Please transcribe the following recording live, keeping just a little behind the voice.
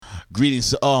Greetings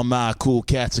to all my cool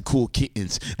cats and cool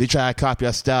kittens. They try to copy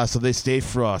our style, so they stay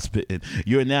frostbitten.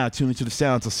 You're now tuned to the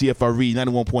sounds of CFRE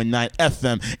 91.9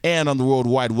 FM and on the World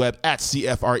Wide Web at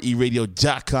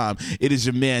CFREradio.com. It is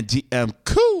your man, DM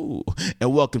Cool,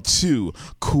 and welcome to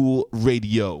Cool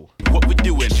Radio. What we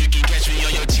doing? You can catch me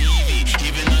on your TV,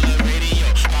 even on the radio.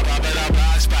 Pop up at our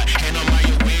blog spot, and on my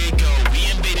way go. We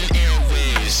invading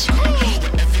airwaves.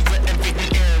 We're everywhere, everything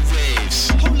airwaves.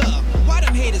 Hold up, why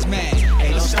them haters mad?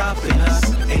 Ain't no stopping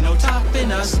us, ain't no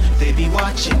topping us. They be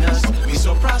watching us, we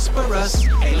so prosperous.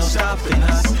 Ain't no stopping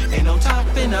us, ain't no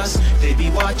topping us. They be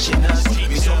watching us,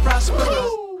 we so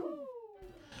prosperous.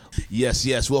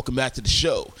 Yes, welcome back to the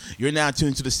show. You're now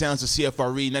tuned to the sounds of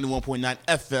CFRE 91.9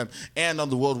 FM and on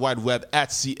the World Wide Web at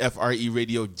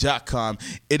CFREradio.com.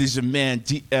 It is your man,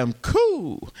 DM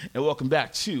Cool, and welcome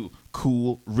back to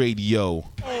Cool Radio.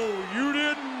 Oh, you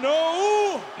didn't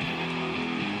know?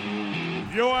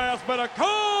 Your ass better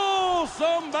call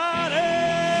somebody.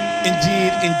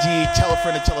 Indeed. Tell a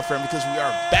friend, because we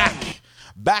are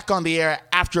back on the air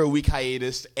after a week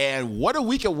hiatus. And what a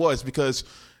week it was, because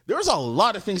there was a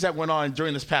lot of things that went on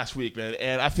during this past week, man.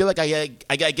 And I feel like I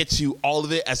got to get to all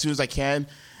of it as soon as I can,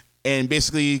 and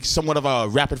basically somewhat of a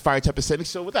rapid-fire type of setting.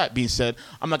 So with that being said,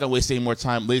 I'm not going to waste any more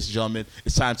time. Ladies and gentlemen,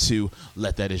 it's time to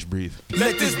let that ish breathe.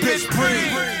 Let this bitch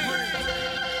breathe.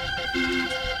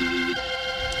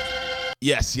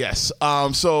 Yes.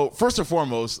 So first and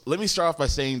foremost, let me start off by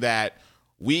saying that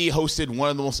we hosted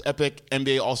one of the most epic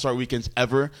NBA All-Star weekends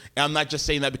ever. And I'm not just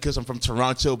saying that because I'm from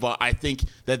Toronto, but I think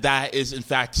that is, in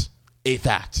fact, a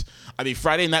fact. I mean,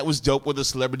 Friday night was dope with the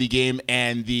celebrity game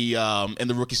and the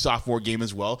rookie-sophomore game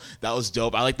as well. That was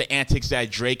dope. I like the antics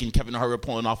that Drake and Kevin Hart were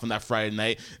pulling off on that Friday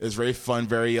night. It was very fun,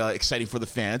 very exciting for the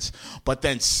fans. But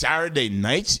then Saturday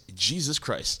night, Jesus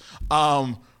Christ.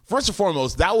 First and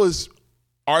foremost, that was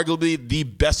arguably the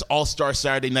best All-Star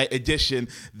Saturday night edition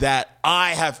that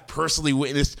I have personally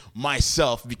witnessed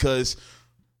myself, because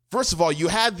first of all, you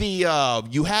had the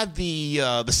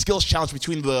skills challenge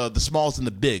between the smalls and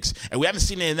the bigs, and we haven't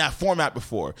seen it in that format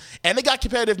before. And it got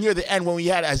competitive near the end when we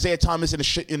had Isaiah Thomas in a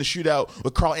shootout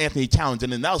with Karl Anthony Towns,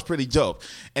 and then that was pretty dope.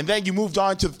 And then you moved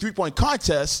on to the three-point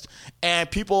contest,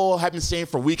 and people have been saying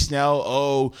for weeks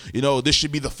now, this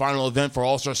should be the final event for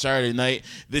All-Star Saturday night.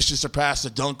 This should surpass the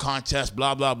dunk contest,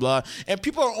 blah, blah, blah. And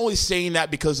people are only saying that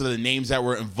because of the names that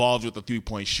were involved with the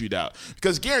three-point shootout.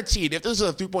 Because guaranteed, if this is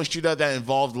a three-point shootout that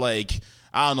involved,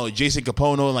 Jason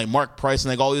Capono and Mark Price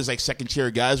and all these second tier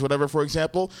guys, whatever, for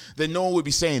example, then no one would be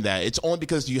saying that. It's only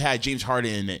because you had James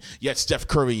Harden in it, you had Steph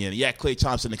Curry in it, you had Klay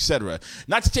Thompson, etc.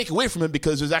 Not to take away from it,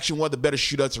 because it was actually one of the better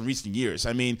shootouts in recent years.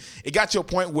 I mean, it got to a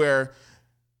point where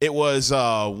it was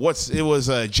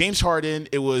James Harden,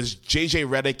 it was JJ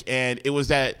Redick, and it was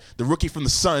the rookie from the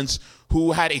Suns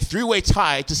who had a three-way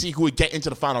tie to see who would get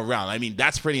into the final round. I mean,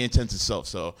 that's pretty intense itself.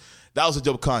 So that was a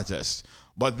dope contest.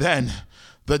 But then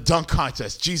the dunk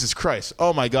contest, Jesus Christ.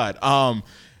 Oh, my God.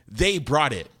 They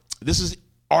brought it. This is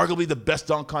arguably the best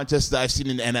dunk contest that I've seen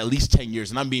in at least 10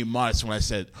 years, and I'm being modest when I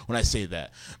say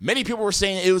that. Many people were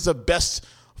saying it was the best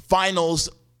finals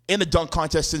in the dunk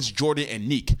contest since Jordan and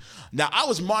Nick. Now, I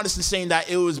was modest in saying that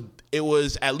it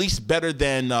was at least better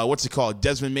than,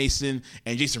 Desmond Mason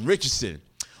and Jason Richardson.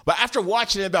 But after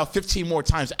watching it about 15 more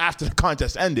times after the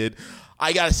contest ended,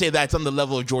 I got to say that it's on the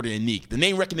level of Jordan and Nick. The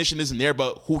name recognition isn't there,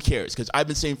 but who cares? Because I've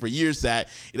been saying for years that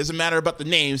it doesn't matter about the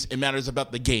names, it matters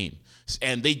about the game.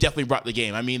 And they definitely brought the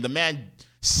game. I mean, the man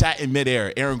sat in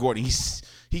midair, Aaron Gordon.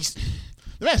 The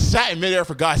man sat in midair,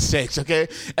 for God's sakes, okay?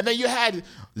 And then you had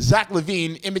Zach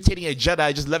LaVine imitating a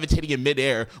Jedi, just levitating in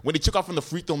midair when he took off from the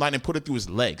free throw line and put it through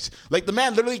his legs. The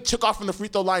man literally took off from the free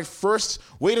throw line first,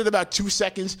 waited about 2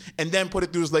 seconds, and then put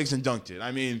it through his legs and dunked it.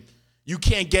 I mean, you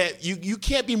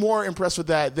can't be more impressed with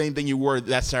that than you were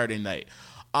that Saturday night.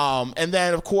 And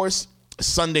then, of course,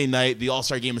 Sunday night, the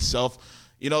All-Star game itself.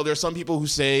 There are some people who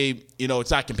say,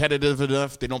 it's not competitive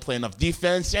enough. They don't play enough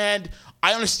defense. And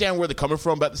I understand where they're coming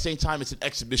from, but at the same time, it's an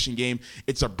exhibition game.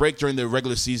 It's a break during the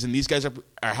regular season. These guys are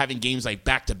having games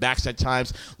back-to-backs at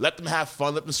times. Let them have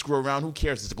fun. Let them screw around. Who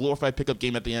cares? It's a glorified pickup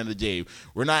game at the end of the day.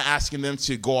 We're not asking them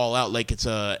to go all out like it's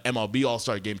a MLB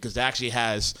All-Star game, because it actually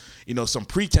has, some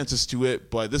pretenses to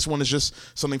it. But this one is just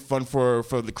something fun for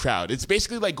the crowd. It's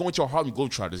basically like going to a Harlem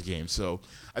Globetrotters game. So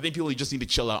I think people just need to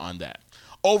chill out on that.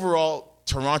 Overall,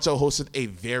 Toronto hosted a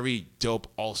very dope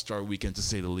All-Star weekend, to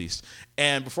say the least.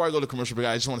 And before I go to commercial break,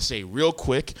 I just want to say real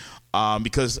quick,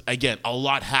 because, again, a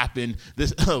lot happened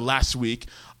this last week.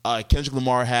 Kendrick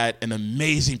Lamar had an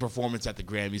amazing performance at the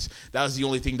Grammys. That was the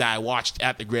only thing that I watched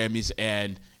at the Grammys,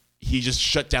 and he just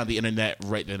shut down the internet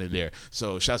right then and there.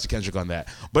 So shouts to Kendrick on that.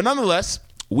 But nonetheless,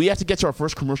 we have to get to our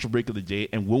first commercial break of the day,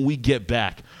 and when we get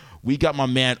back, we got my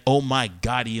man, oh my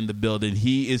Gotti, in the building.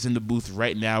 He is in the booth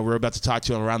right now. We're about to talk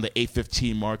to him around the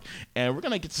 8:15 mark, and we're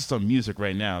going to get to some music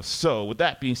right now. So with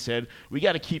that being said, we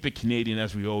got to keep it Canadian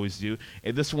as we always do.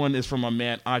 And this one is from my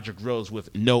man, Audric Rose,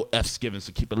 with No F's Given,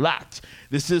 so keep it locked.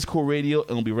 This is Cool Radio,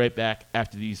 and we'll be right back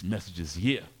after these messages.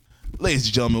 Yeah. Ladies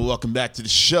and gentlemen, welcome back to the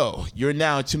show. You're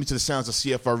now tuned to the sounds of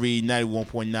CFRE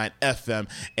 91.9 FM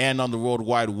and on the World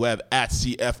Wide Web at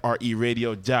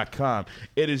CFREradio.com.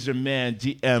 It is your man,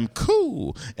 DM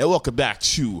Cool, and welcome back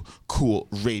to Cool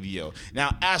Radio.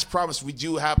 Now, as promised, we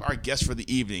do have our guest for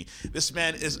the evening. This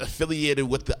man is affiliated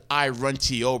with the I Run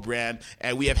TO brand,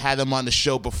 and we have had them on the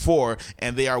show before,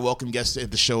 and they are welcome guests at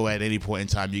the show at any point in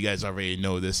time. You guys already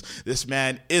know this. This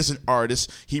man is an artist.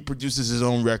 He produces his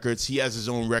own records. He has his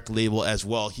own record label as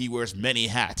well. He wears many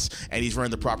hats, and he's wearing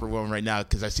the proper one right now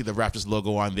because I see the Raptors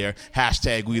logo on there.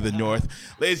 Hashtag We the North.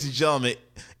 Ladies and gentlemen,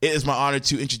 it is my honor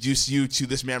to introduce you to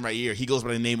this man right here. He goes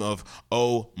by the name of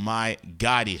Oh My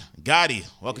Gotti. Gotti,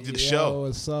 welcome to the show.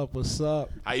 What's up? What's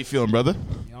up? How you feeling, brother?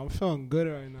 I'm feeling good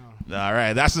right now. All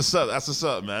right, that's what's up. That's what's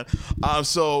up, man.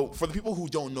 So for the people who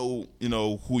don't know,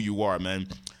 who you are, man,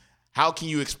 how can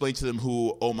you explain to them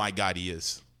who Oh My Gotti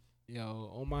is?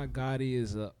 Yo, Oh My Gotti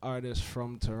is an artist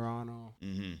from Toronto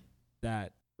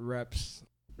that reps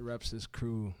his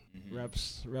crew,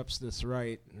 reps this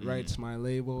writes my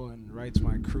label and writes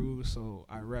my crew, so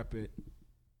I rep it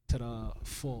to the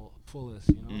fullest,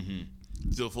 To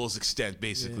the fullest extent,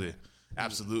 basically. Yeah.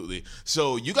 Absolutely.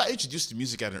 So you got introduced to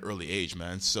music at an early age,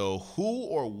 man. So who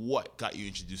or what got you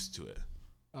introduced to it?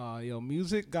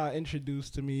 Music got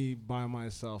introduced to me by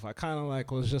myself. I kind of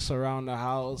was just around the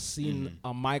house, seen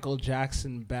a Michael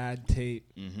Jackson bad tape.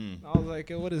 I was like,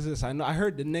 yo, what is this? I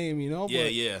heard the name,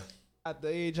 Yeah. At the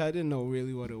age, I didn't know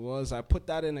really what it was. I put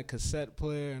that in a cassette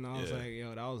player, and I was like,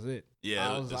 yo, that was it.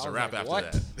 Yeah, it's a wrap after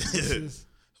what? that. This is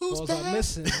Who's what was I back?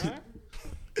 missing, man?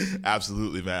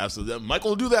 Absolutely, man. Absolutely.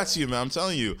 Michael will do that to you, man. I'm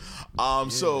telling you.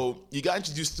 So you got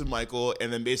introduced to Michael,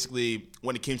 and then basically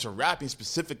when it came to rapping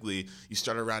specifically, you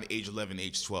started around age 11,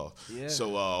 age 12. Yeah.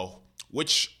 So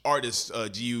which artist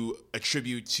do you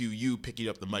attribute to you picking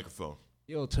up the microphone?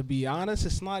 Yo, to be honest,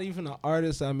 it's not even an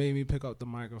artist that made me pick up the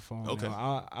microphone. Okay.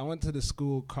 I went to the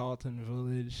school, Carlton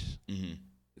Village.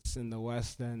 It's in the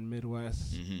West End,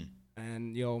 Midwest.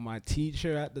 And, my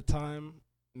teacher at the time,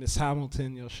 Miss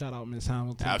Hamilton, shout out Miss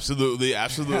Hamilton. Absolutely.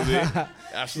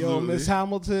 Yo, Miss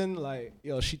Hamilton,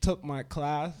 she took my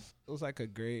class. It was like a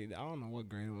grade. I don't know what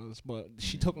grade it was, but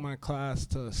she took my class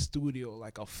to a studio,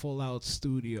 like a full-out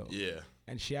studio. Yeah.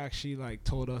 And she actually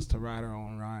told us to write our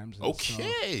own rhymes.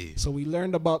 Okay. So we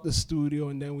learned about the studio,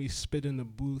 and then we spit in the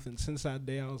booth. And since that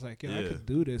day, I was like, I could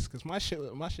do this because my shit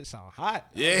sound hot.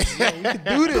 Yeah. We could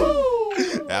do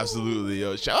this. Absolutely,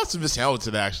 yo. Shout out to Miss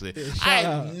Hamilton, actually.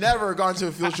 Yeah, I've never gone to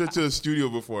a field trip to a studio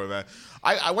before, man.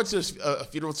 I went to a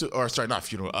funeral not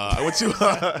funeral. I went to,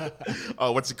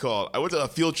 what's it called? I went to a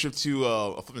field trip to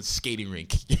a flipping skating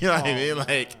rink. You know what I mean?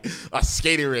 Like a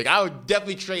skating rink. I would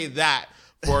definitely trade that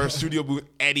for a studio booth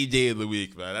any day of the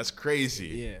week, man. That's crazy.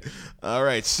 Yeah. All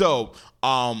right. So,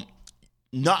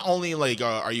 not only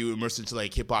are you immersed into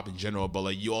hip hop in general,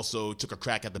 but you also took a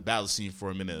crack at the battle scene for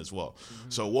a minute as well.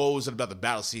 So what was it about the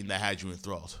battle scene that had you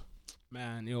enthralled?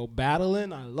 Man,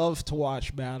 battling. I love to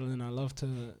watch battling.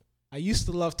 I used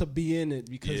to love to be in it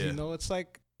because it's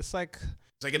like It's like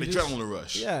an adrenaline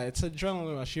rush. Yeah, it's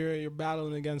adrenaline rush. You're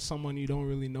battling against someone you don't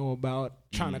really know about,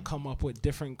 trying to come up with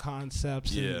different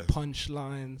concepts and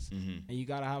punchlines, and you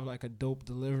gotta have a dope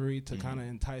delivery to kind of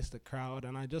entice the crowd.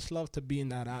 And I just love to be in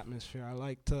that atmosphere. I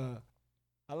like the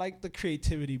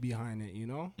creativity behind it,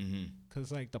 because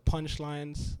the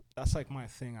punchlines, that's my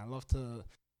thing. I love to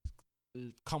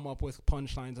come up with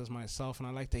punchlines as myself, and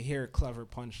I like to hear clever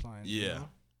punchlines. Yeah. You know?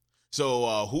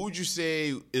 So who would you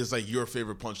say is your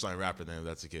favorite punchline rapper then, if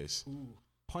that's the case? Ooh,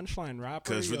 punchline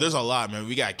rapper? Because there's a lot, man.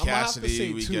 We got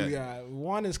Cassidy.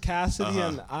 One is Cassidy,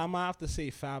 and I'm going to have to say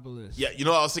Fabulous. Yeah,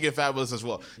 I was thinking Fabulous as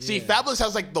well. Yeah. See, Fabulous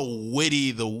has the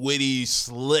witty,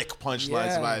 slick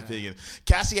punchlines, in my opinion.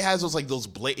 Cassidy has those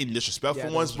blatant, disrespectful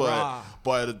ones, but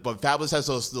Fabulous has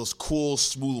those cool,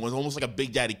 smooth ones, almost like a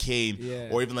Big Daddy Kane,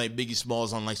 or even Biggie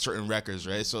Smalls on certain records,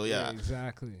 right? So yeah,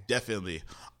 exactly, definitely.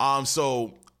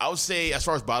 So I would say, as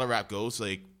far as battle rap goes,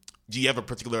 do you have a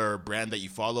particular brand that you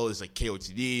follow? Is it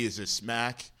KOTD? Is it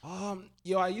Smack? I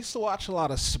used to watch a lot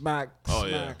of Smack.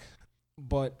 Yeah.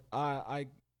 But I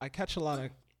catch a lot of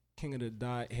King of the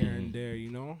Dot here and there.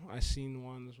 I seen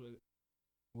ones with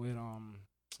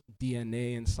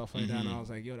DNA and stuff like that. And I was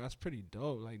like, yo, that's pretty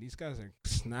dope. Like, these guys are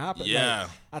snapping. Yeah. Like,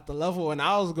 at the level when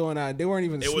I was going at, they weren't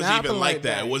even snapping. It wasn't even like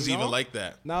that. It wasn't even like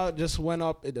that. Now it just went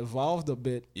up. It evolved a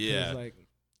bit. Yeah. Like,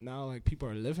 now, like, people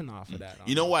are living off of that.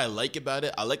 You know what I like about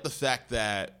it? I like the fact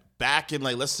that back in,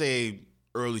 like, let's say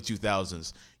early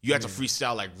 2000s, you had to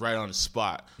freestyle, like, right on the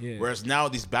spot. Yeah. Whereas now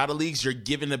these battle leagues, you're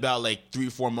given about, like, 3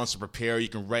 or 4 months to prepare. You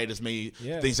can write as many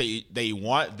things that you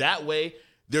want. That way,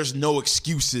 there's no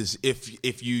excuses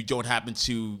if you don't happen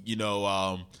to,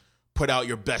 put out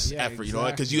your best effort,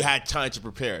 exactly. because you had time to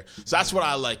prepare. So that's what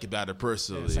I like about it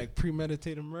personally. It's like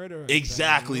premeditated murder.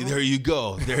 Exactly. There you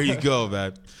go. There you go,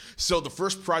 man. So the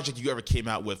first project you ever came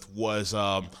out with was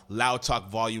Loud Talk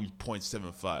Volume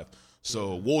 .75.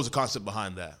 So what was the concept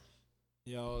behind that?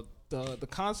 Yo, the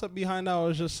concept behind that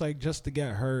was just to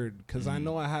get heard, because I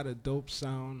know I had a dope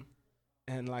sound,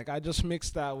 and like I just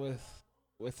mixed that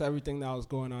with everything that was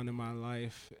going on in my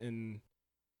life. And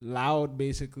loud,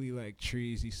 basically, like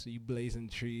trees. You see blazing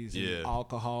trees and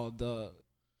alcohol. The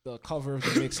cover of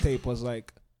the mixtape was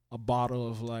like a bottle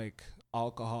of like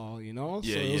alcohol, So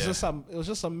it was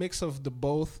just a mix of the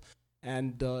both,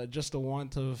 and just the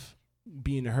want of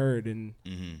being heard, and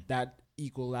that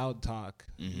equal loud talk.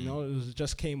 It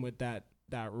just came with that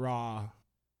raw.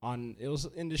 It was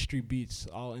industry beats,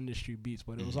 all industry beats,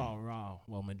 but it was all raw.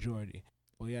 Well, majority.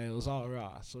 Well, yeah, it was all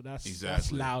raw. So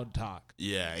that's loud talk.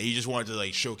 Yeah, and you just wanted to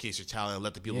like showcase your talent and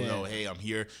let the people know, hey, I'm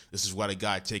here. This is what I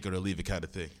got. Take it or leave it, kind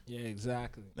of thing. Yeah,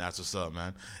 exactly. That's what's up,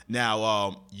 man.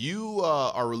 Now, you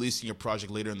are releasing a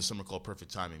project later in the summer called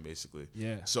Perfect Timing, basically.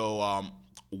 Yeah. So,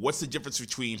 what's the difference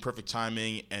between Perfect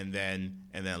Timing and then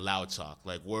Loud Talk?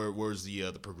 Like, where's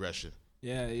the progression?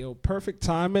 Yeah, Perfect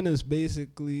Timing is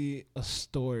basically a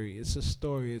story. It's a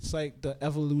story. It's like the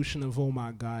evolution of Oh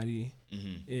My Gotti.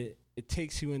 It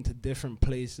takes you into different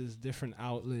places, different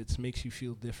outlets, makes you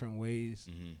feel different ways.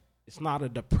 It's not a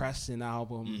depressing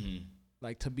album.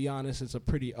 Like, to be honest, it's a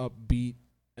pretty upbeat,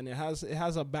 and it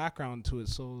has a background to it.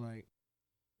 So like,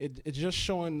 it's just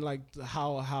showing like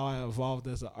how I evolved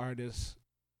as an artist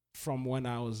from when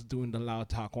I was doing the Loud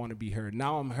Talk, Want to Be Heard.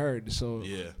 Now I'm heard, so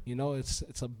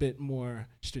it's a bit more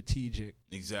strategic.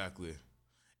 Exactly.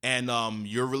 And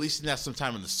you're releasing that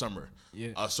sometime in the summer.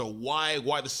 Yeah. So why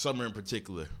the summer in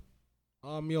particular?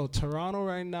 Toronto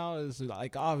right now is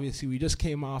like, obviously we just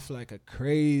came off like a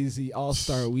crazy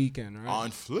all-star weekend, right? On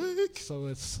flick. So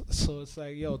it's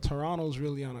like, Toronto's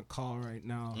really on a call right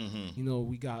now.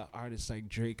 We got artists like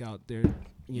Drake out there,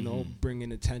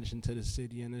 bringing attention to the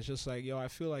city, and it's just like, I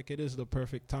feel like it is the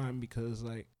perfect time, because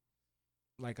like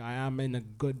I am in a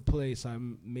good place. I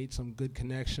made some good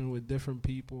connection with different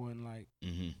people, and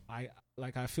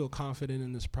like I feel confident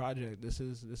in this project. This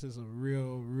is a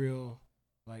real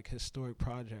like historic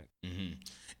project.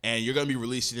 And you're gonna be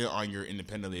releasing it on your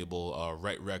independent label,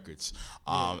 Right Records.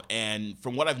 And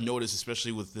from what I've noticed,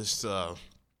 especially with this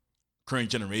current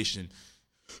generation,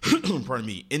 pardon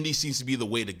me, indie seems to be the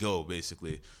way to go,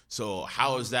 basically. So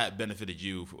how has that benefited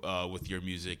you with your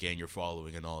music and your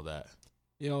following and all that?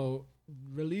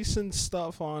 Releasing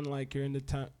stuff on like your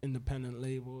independent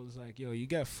labels, like you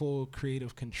get full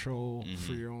creative control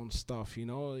for your own stuff,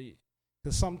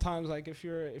 because sometimes like if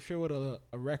you're with a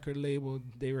record label,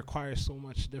 they require so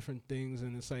much different things,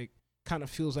 and it's like kind of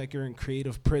feels like you're in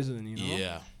creative prison,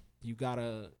 you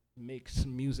gotta make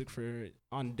some music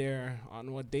on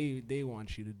what they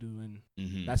want you to do,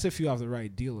 and that's if you have the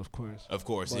right deal, of course.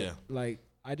 But, like,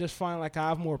 I just find like I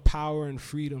have more power and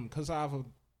freedom because I have a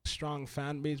strong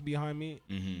fan base behind me.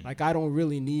 Like, I don't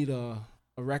really need a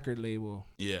record label.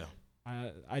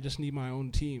 I just need my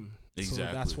own team. Exactly.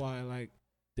 So that's why like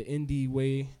the indie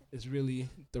way is really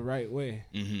the right way.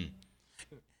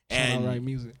 And right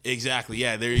music. Exactly.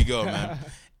 Yeah, there you go, man.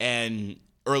 And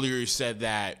earlier you said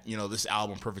that, this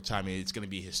album, Perfect Timing, it's going to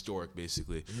be historic,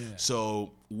 basically. Yeah.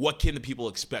 So what can the people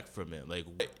expect from it? Like,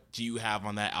 what do you have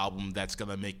on that album that's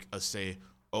going to make us say,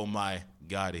 oh my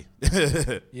Gotti?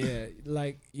 Yeah,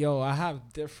 like, I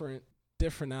have different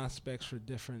aspects for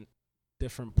different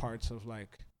parts of,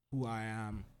 like, who I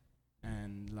am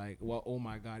and, like, what Oh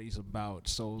My Gotti's about.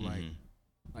 So,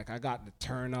 like I got the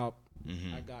turn up,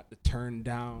 I got the turn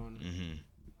down,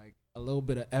 like, a little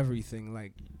bit of everything,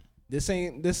 like, This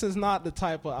is not the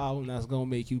type of album that's gonna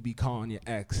make you be calling your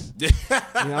ex. You know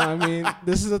what I mean?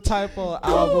 This is a type of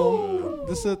album.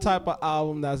 This is a type of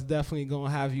album that's definitely gonna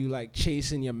have you like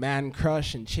chasing your man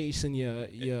crush and chasing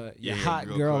your hot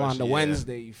girl crush, on the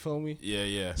Wednesday. You feel me?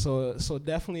 Yeah. So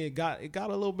definitely it got a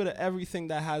little bit of everything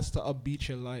that has to upbeat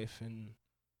your life, and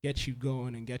get you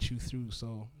going and get you through.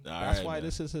 So that's why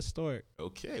this is historic.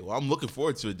 Okay, well, I'm looking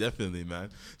forward to it, definitely, man.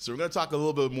 So we're going to talk a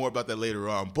little bit more about that later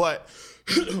on. But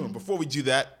before we do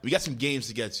that, we got some games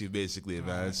to get to, basically,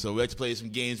 man. Right. So we like to play some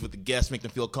games with the guests, make them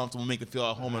feel comfortable, make them feel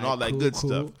at home, and all that good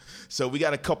stuff. So we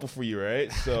got a couple for you,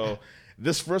 right? So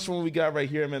this first one we got right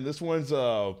here, man, this one's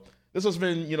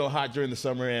been, hot during the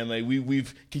summer, and like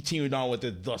we've continued on with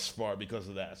it thus far because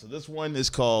of that. So this one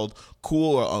is called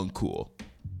Cool or Uncool.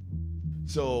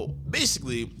 So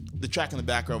basically, the track in the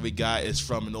background we got is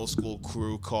from an old school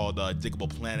crew called Diggable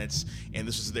Planets, and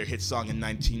this was their hit song in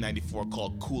 1994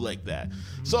 called Cool Like That.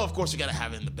 So of course we gotta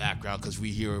have it in the background because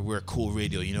we're cool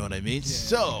radio, you know what I mean? Yeah.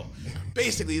 So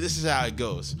basically, this is how it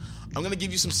goes. I'm gonna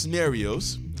give you some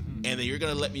scenarios, and then you're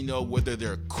gonna let me know whether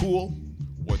they're cool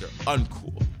or they're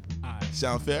uncool.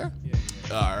 Sound fair? Yeah.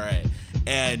 All right.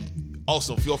 And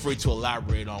also, feel free to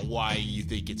elaborate on why you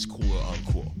think it's cool or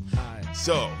uncool. All right.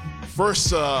 So, first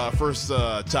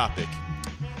topic.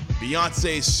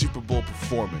 Beyonce's Super Bowl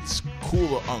performance.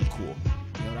 Cool or uncool?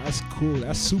 Yo, that's cool.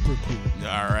 That's super cool.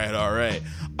 All right.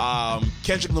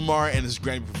 Kendrick Lamar and his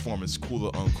Grammy performance. Cool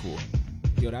or uncool?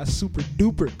 Yo, that's super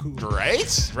duper cool.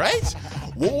 Right?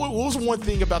 What was one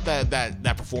thing about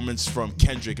that performance from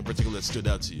Kendrick in particular that stood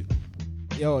out to you?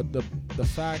 Yo, the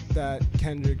fact that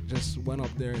Kendrick just went up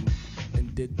there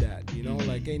and did that,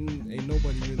 like ain't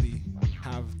nobody really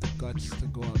have the guts to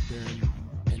go up there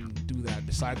and do that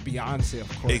besides Beyonce, of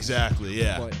course. Exactly,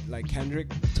 yeah. But like Kendrick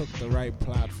took the right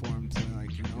platform to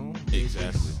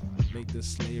make this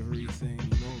slavery thing,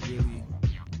 really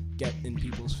get in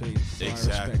people's face. So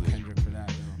exactly. I respect Kendrick for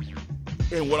that.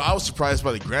 And what I was surprised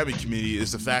by the Grammy community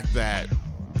is the fact that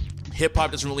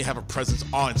hip-hop doesn't really have a presence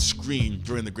on screen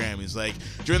during the Grammys. Like,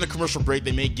 during the commercial break,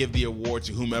 they may give the award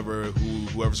to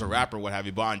whoever's a rapper, what have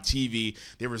you, but on TV,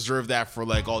 they reserve that for,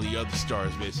 like, all the other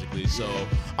stars, basically. So,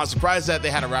 I'm surprised that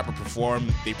they had a rapper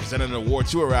perform, they presented an award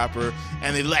to a rapper,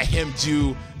 and they let him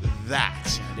do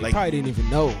that. Yeah, they probably didn't even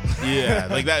know. Yeah,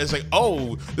 like that is like,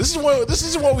 oh, this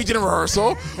isn't what we did in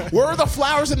rehearsal. Where are the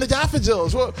flowers and the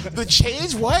daffodils? What, the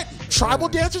chains? What? Tribal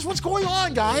dancers? What's going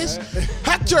on, guys?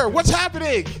 Hector, what's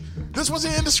happening? This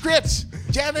wasn't in the script.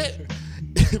 Damn it.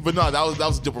 But no, that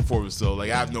was a dope performance, though.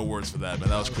 Like, I have no words for that, man.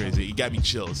 That was crazy. It got me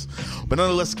chills. But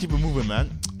nonetheless, keep it moving,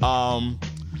 man. And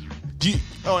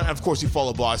of course, you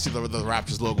follow ball. I see the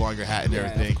Raptors logo on your hat and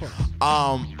everything.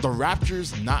 The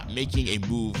Raptors not making a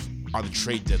move on the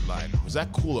trade deadline. Was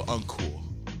that cool or uncool?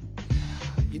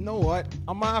 You know what?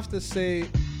 I'm going to have to say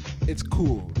it's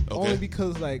cool. Okay. Only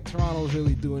because, like, Toronto's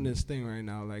really doing this thing right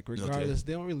now. Like, regardless,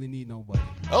 they don't really need nobody.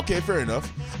 Okay, fair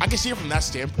enough. I can see it from that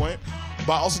standpoint,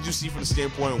 but I also do see it from the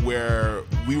standpoint where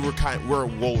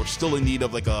we're still in need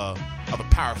of like a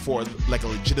power forward, like a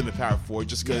legitimate power forward,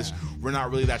 just because we're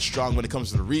not really that strong when it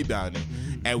comes to the rebounding,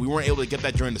 and we weren't able to get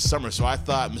that during the summer. So I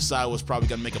thought Masai was probably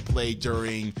gonna make a play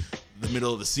during the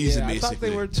middle of the season, basically. I thought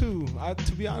they were too.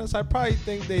 To be honest, I probably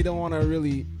think they don't want to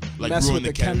really mess ruin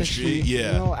with the chemistry.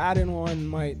 Yeah. Adding one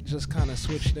might just kind of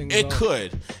switch things up. It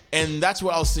could. And that's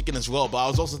what I was thinking as well. But I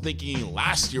was also thinking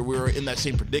last year we were in that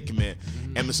same predicament.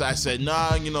 And Masai said,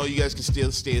 nah, you guys can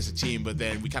still stay as a team. But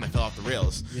then we kind of fell off the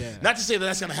rails. Yeah. Not to say that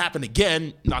that's going to happen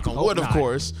again. Knock on wood, of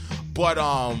course. But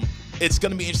it's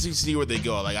going to be interesting to see where they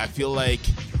go. Like, I feel like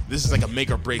this is like a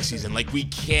make or break season. Like, we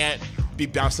can't be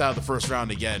bounced out of the first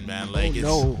round again, man. Like,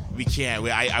 we can't.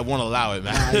 I won't allow it,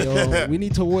 man. We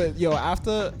need to win.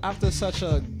 After such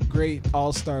a great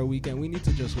All-Star weekend, we need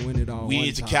to just win it all. We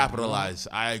need to capitalize.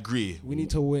 I agree. We need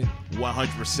to win.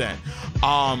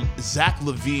 100%. Zach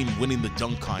LaVine winning the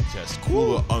dunk contest.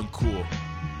 Cool or uncool?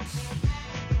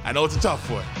 I know it's a tough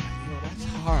one. That's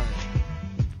hard.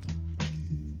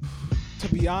 To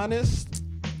be honest,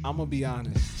 I'm going to be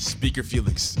honest. Speak your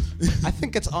feelings. I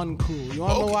think it's uncool. You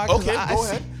want to know why? Okay, go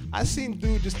ahead. I seen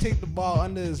dude just take the ball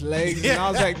under his legs, and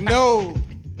I was like, no.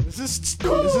 Is this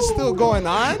still going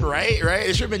on? Right.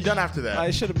 It should have been done after that.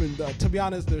 It should have been done. To be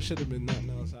honest, there should have been nothing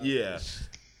else. Yeah.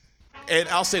 And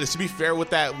I'll say this, to be fair, with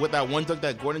that one dunk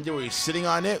that Gordon did where he's sitting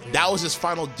on it, that was his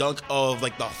final dunk of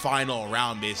like the final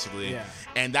round, basically. Yeah.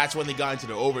 And that's when they got into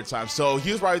the overtime. So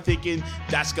he was probably thinking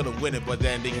that's going to win it, but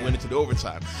then they went into the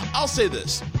overtime. I'll say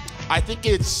this. I think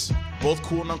it's both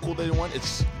cool and uncool that they won.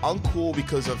 It's uncool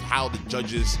because of how the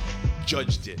judges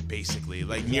judged it, basically,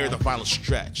 like near the final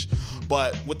stretch.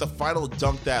 But with the final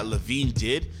dunk that LaVine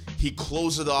did, he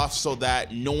closed it off so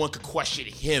that no one could question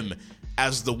him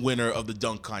as the winner of the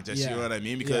dunk contest. You know what I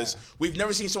mean? Because we've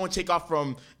never seen someone take off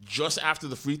from just after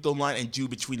the free throw line and do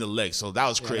between the legs. So that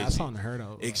was crazy. That's unheard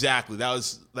of. Exactly. That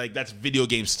was like, that's video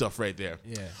game stuff right there.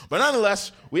 Yeah. But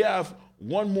nonetheless, we have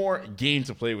one more game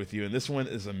to play with you, and this one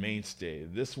is a mainstay.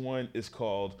 This one is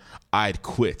called I'd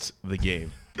Quit the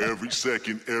Game. Every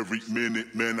second, every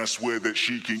minute, man, I swear that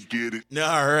she can get it.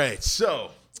 All right,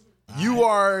 so you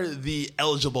are the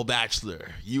eligible bachelor.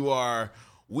 You are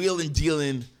wheeling,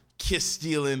 dealing, kiss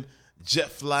stealing, jet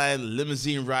flying,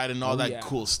 limousine riding, all that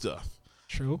cool stuff.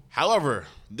 True. However,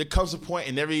 there comes a point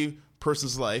in every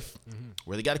person's life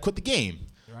where they got to quit the game.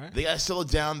 Right. They got to settle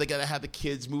down. They got to have the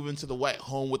kids move into the white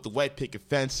home with the white picket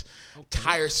fence,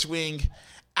 tire swing,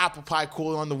 apple pie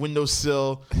cooler on the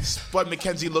windowsill, Spud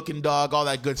McKenzie looking dog, all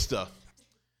that good stuff.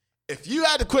 If you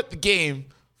had to quit the game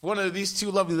for one of these two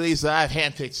lovely ladies that I've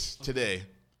handpicked today,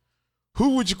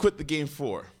 who would you quit the game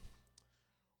for?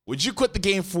 Would you quit the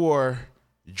game for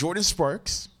Jordan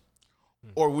Sparks,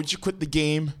 or would you quit the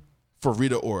game for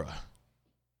Rita Ora?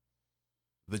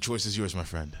 The choice is yours, my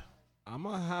friend. I'm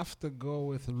going to have to go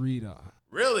with Rita.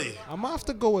 Really? I'm going to have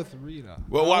to go with Rita.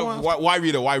 Well, why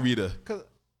Rita? Why Rita? Because,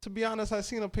 to be honest, I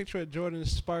seen a picture of Jordan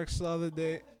Sparks the other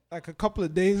day, like a couple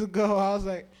of days ago. I was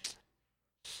like,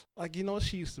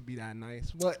 she used to be that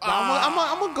nice. But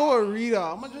I'm going to go with Rita.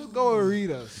 I'm going to just go with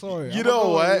Rita. Sorry. You know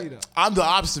what? I'm the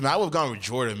opposite, man. I would have gone with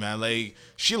Jordan, man. Like,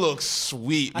 she looks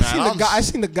sweet, man. I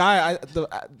seen the guy.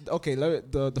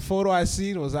 The photo I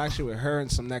seen was actually with her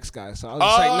and some next guy. So I was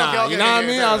just like, nah. Okay, you know what I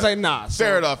mean? I was like, nah.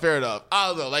 Fair enough. I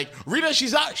don't know. Like, Rita,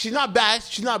 she's not bad.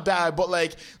 She's not bad. But,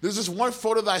 like, there's this one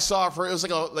photo that I saw of her. It was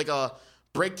like a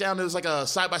breakdown. It was like a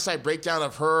side-by-side breakdown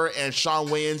of her and Shawn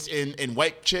Wayans in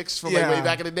White Chicks from like way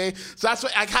back in the day. So that's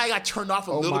what I kind of got turned off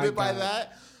a little bit by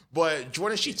that. But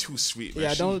Jordan, she's too sweet,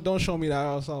 man. Yeah, don't show me that.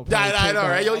 I know,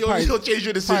 right? You'll change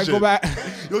your decision. Go back.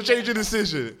 You'll change your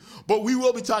decision. But we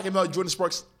will be talking about Jordan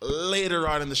Sparks later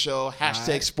on in the show.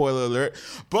 # spoiler alert.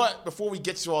 But before we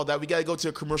get to all that, we got to go to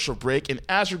a commercial break. And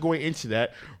as we're going into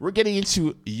that, we're getting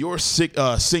into your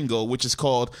single, which is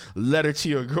called Letter to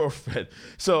Your Girlfriend.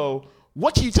 So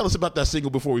what can you tell us about that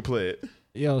single before we play it?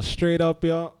 Yo, straight up,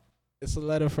 yo. It's a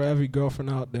letter for every girlfriend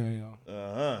out there, yo.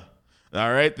 Uh-huh.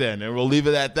 All right, then. And we'll leave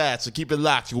it at that. So keep it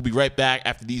locked. We'll be right back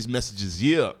after these messages.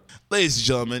 Yeah. Ladies and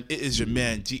gentlemen, it is your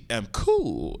man, DM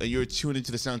Cool, and you're tuned into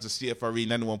the sounds of CFRE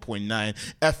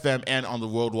 91.9 FM and on the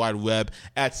World Wide Web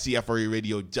at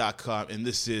CFREradio.com, and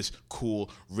this is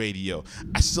Cool Radio.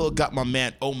 I still got my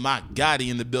man, Oh My Gotti,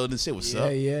 in the building. Say what's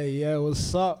up. Yeah.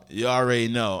 What's up? You already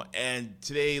know. And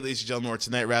today, ladies and gentlemen, or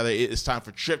tonight rather, it is time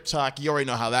for Trip Talk. You already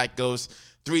know how that goes.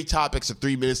 3 topics in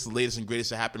 3 minutes, the latest and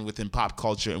greatest that happened within pop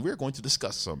culture, and we're going to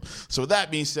discuss some. So with that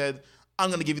being said, I'm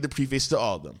going to give you the preface to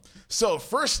all of them. So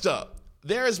first up,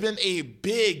 there has been a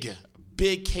big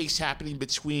case happening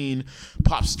between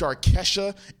pop star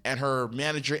Kesha and her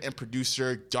manager and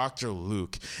producer, Dr.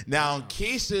 Luke. Now, in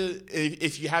case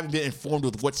if you haven't been informed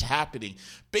with what's happening,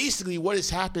 basically what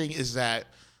is happening is that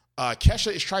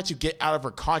Kesha is trying to get out of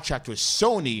her contract with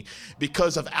Sony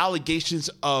because of allegations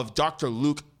of Dr.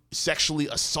 Luke sexually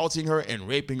assaulting her and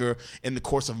raping her in the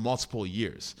course of multiple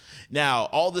years. Now,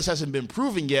 all this hasn't been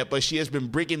proven yet, but she has been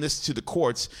bringing this to the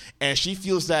courts, and she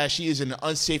feels that she is in an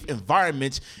unsafe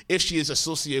environment if she is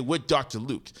associated with Dr.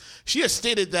 Luke. She has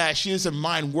stated that she doesn't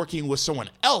mind working with someone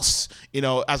else,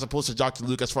 as opposed to Dr.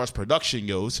 Luke as far as production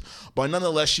goes, but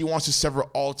nonetheless, she wants to sever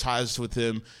all ties with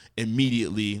him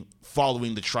immediately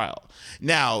following the trial.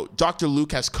 Now, Dr.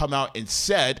 Luke has come out and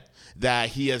said that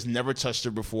he has never touched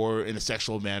her before in a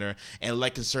sexual manner and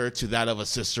likens her to that of a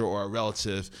sister or a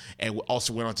relative, and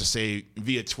also went on to say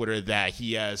via Twitter that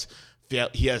he has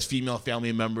female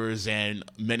family members and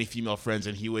many female friends,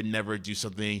 and he would never do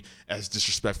something as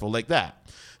disrespectful like that.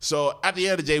 So at the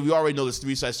end of the day, we already know there's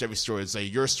 3 sides to every story. It's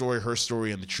like your story, her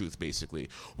story, and the truth, basically.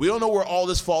 We don't know where all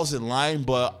this falls in line,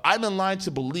 but I'm in line to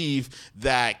believe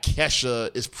that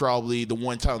Kesha is probably the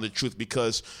one telling the truth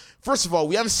because, first of all,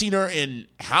 we haven't seen her in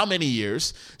how many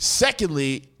years?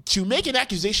 Secondly, to make an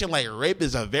accusation like rape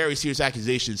is a very serious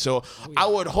accusation. So I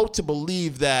would hope to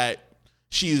believe that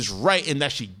she is right in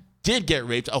that she did get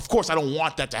raped. Of course, I don't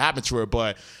want that to happen to her,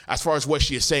 but as far as what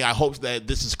she is saying, I hope that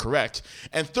this is correct.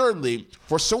 And thirdly,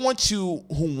 for someone who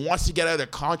wants to get out of their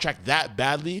contract that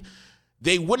badly,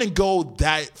 they wouldn't go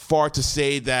that far to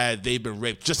say that they've been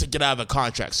raped just to get out of a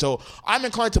contract. So I'm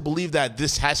inclined to believe that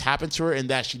this has happened to her and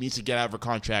that she needs to get out of her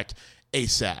contract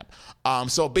ASAP.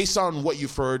 So based on what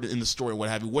you've heard in the story and what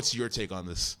have you, what's your take on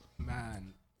this?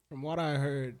 Man, from what I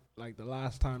heard, like the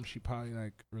last time she probably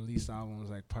released the album was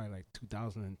probably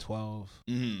 2012.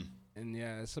 Mm-hmm. And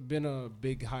yeah, it's been a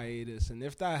big hiatus. And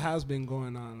if that has been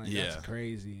going on, that's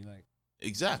crazy.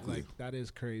 Exactly. That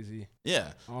is crazy. Yeah.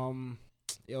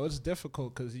 It's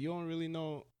difficult because you don't really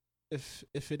know if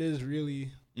it is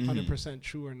really 100%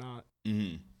 true or not,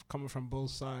 coming from both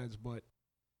sides. But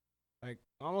like,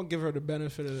 I'm gonna give her the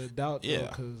benefit of the doubt, Yeah. though,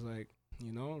 because, like,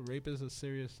 you know, rape is a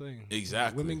serious thing.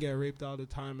 Exactly. Women get raped all the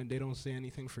time, and they don't say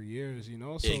anything for years, you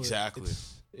know? So Exactly.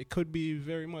 It could be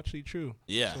very muchly true.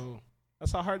 Yeah. So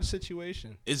that's a hard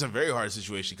situation. It's a very hard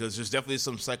situation because there's definitely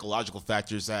some psychological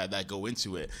factors that go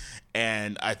into it.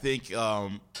 And I think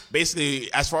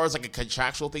basically, as far as like a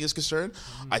contractual thing is concerned,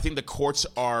 I think the courts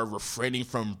are refraining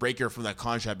from breaking her from that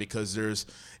contract because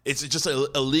it's just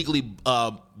a legally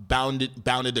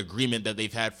bounded agreement that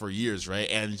they've had for years, right?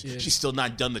 And she's still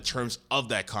not done the terms of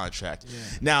that contract. Yeah.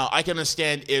 Now, I can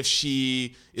understand if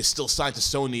she is still signed to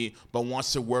Sony but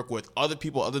wants to work with other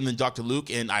people other than Dr. Luke,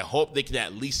 and I hope they can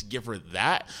at least give her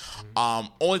that.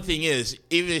 Only thing is,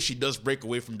 even if she does break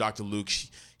away from Dr. Luke,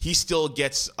 he still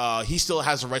has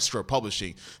the rights to her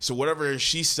publishing. So whatever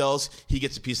she sells, he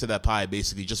gets a piece of that pie,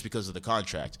 basically, just because of the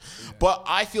contract. Yeah. But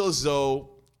I feel as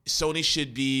though Sony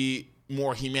should be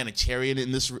more humanitarian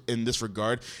in this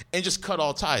regard and just cut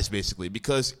all ties, basically,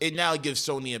 because it now gives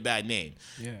Sony a bad name.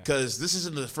 Because this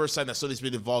isn't the first time that Sony's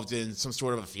been involved in some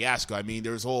sort of a fiasco. I mean,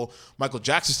 there's a whole Michael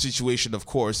Jackson situation, of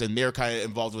course, and they're kind of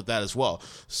involved with that as well.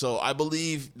 So I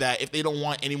believe that if they don't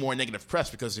want any more negative press,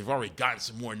 because they've already gotten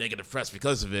some more negative press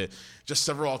because of it, just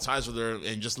sever all ties with her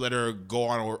and just let her go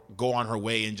on her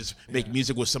way and just make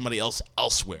music with somebody else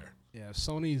elsewhere. Yeah, if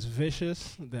Sony's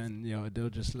vicious, then, you know, they'll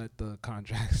just let the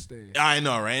contract stay. I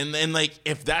know, right? And like,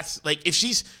 if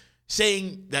she's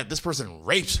saying that this person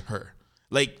rapes her,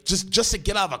 like, just to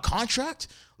get out of a contract,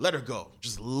 let her go.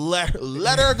 Just let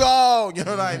her go. You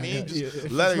know what I mean? Just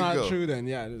let her go. If it's not true, then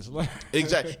just let her.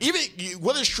 Exactly. Even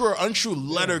whether it's true or untrue,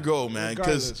 let her go, man.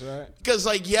 Because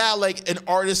like an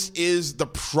artist is the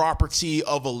property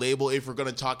of a label if we're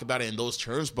gonna talk about it in those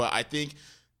terms. But I think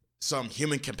some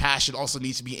human compassion also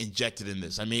needs to be injected in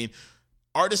this. I mean,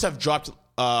 labels have dropped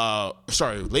artists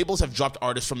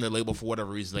from their label for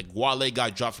whatever reason. Like Wale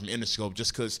got dropped from Interscope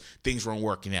just because things weren't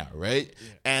working out, right?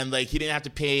 Yeah. And like he didn't have to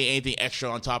pay anything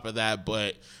extra on top of that,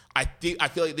 but I feel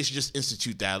like they should just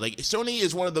institute that. Like Sony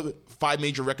is one of the 5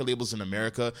 major record labels in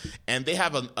America, and they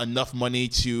have enough money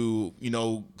to, you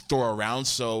know, throw around.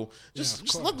 So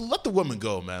just let the woman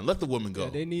go, man. Let the woman go. Yeah,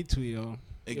 they need to, yo.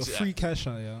 Exactly. Yo, free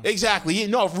Kesha, yo. Exactly.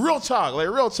 No, real talk. Like,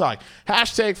 real talk.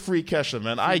 Hashtag free Kesha,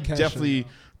 man. I definitely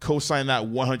co-sign that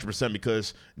 100%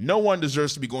 because no one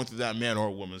deserves to be going through that, man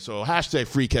or woman. So hashtag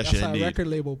free Kesha. That's a record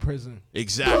label prison.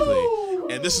 Exactly. Woo!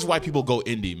 And this is why people go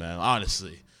indie, man,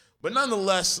 honestly. But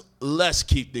nonetheless, let's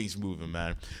keep things moving,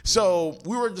 man. So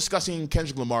we were discussing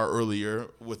Kendrick Lamar earlier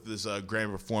with this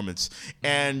grand performance.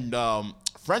 And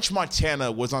French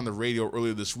Montana was on the radio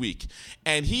earlier this week.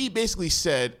 And he basically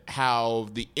said how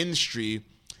the industry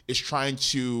is trying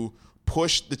to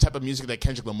push the type of music that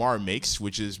Kendrick Lamar makes,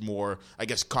 which is more, I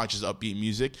guess, conscious, upbeat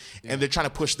music. Yeah. And they're trying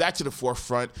to push that to the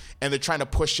forefront. And they're trying to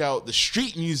push out the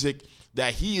street music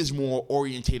that he is more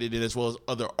orientated in, as well as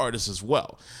other artists as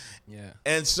well. Yeah.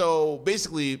 And so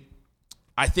basically,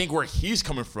 I think where he's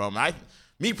coming from,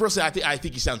 me personally, I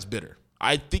think he sounds bitter.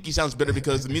 I think he sounds bitter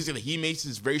because the music that he makes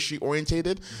is very street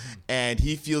orientated, and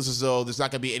he feels as though there's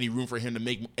not going to be any room for him to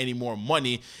make any more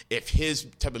money if his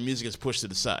type of music is pushed to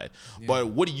the side. Yeah. But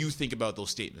what do you think about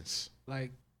those statements?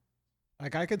 Like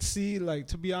I could see, like,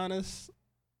 to be honest,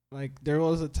 like there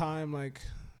was a time like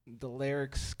the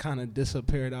lyrics kind of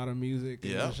disappeared out of music.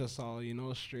 And it was just all, you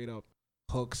know, straight up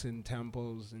hooks and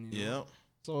tempos and you know.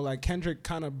 So like Kendrick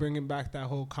kind of bringing back that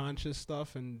whole conscious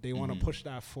stuff, and they want to push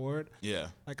that forward. Yeah.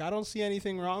 Like I don't see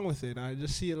anything wrong with it. I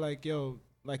just see it like, yo,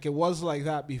 like it was like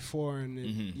that before, and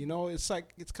it, you know, it's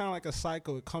like it's kind of like a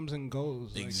cycle. It comes and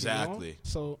goes. Exactly. Like, you know?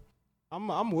 So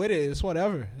I'm with it. It's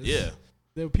whatever.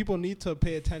 People need to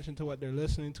pay attention to what they're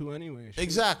listening to anyway.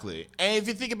 Exactly. And if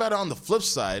you think about it on the flip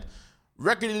side,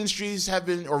 record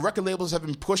labels have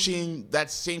been pushing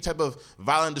that same type of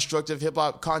violent, destructive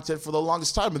hip-hop content for the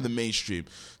longest time in the mainstream.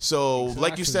 So,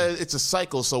 like you said, it's a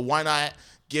cycle. So why not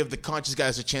give the conscious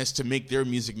guys a chance to make their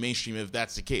music mainstream if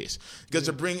that's the case? Because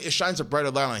it shines a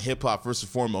brighter light on hip-hop, first and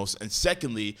foremost. And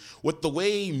secondly, with the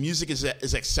way music is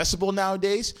accessible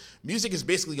nowadays, music is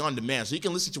basically on demand. So you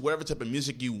can listen to whatever type of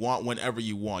music you want whenever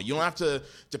you want. You don't have to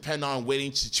depend on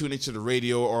waiting to tune into the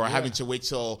radio or having to wait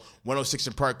till 106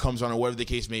 in Park comes on or whatever the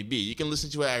case may be. You can listen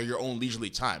to it at your own leisurely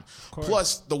time.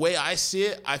 Plus, the way I see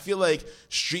it, I feel like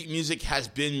street music has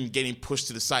been getting pushed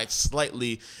to the side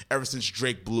slightly ever since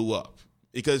Drake blew up.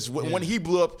 Because when he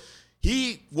blew up,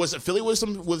 he was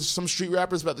affiliated with some street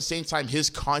rappers, but at the same time, his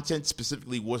content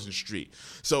specifically wasn't street.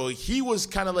 So he was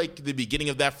kind of like the beginning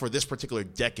of that for this particular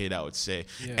decade, I would say.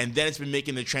 Yeah. And then it's been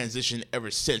making the transition ever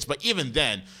since. But even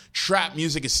then, trap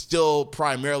music is still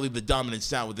primarily the dominant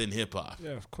sound within hip hop.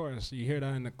 Yeah, of course. You hear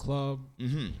that in the club,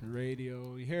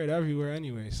 radio. You hear it everywhere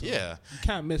anyway. So yeah. You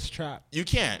can't miss trap. You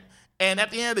can't. And at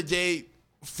the end of the day,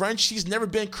 French, he's never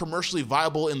been commercially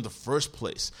viable in the first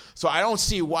place. So I don't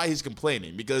see why he's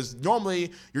complaining, because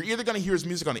normally you're either going to hear his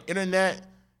music on the internet,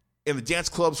 in the dance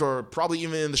clubs, or probably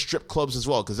even in the strip clubs as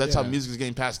well, because that's how music is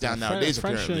getting passed down nowadays,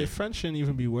 apparently. French shouldn't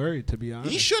even be worried, to be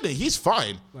honest. He shouldn't. He's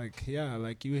fine. He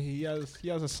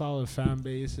has a solid fan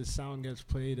base. His sound gets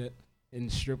played in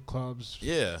strip clubs.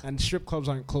 Yeah. And strip clubs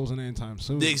aren't closing anytime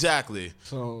soon. Exactly.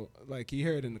 So, like, you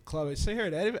hear it in the club. You hear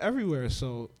it everywhere,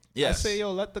 so... Yes. I say,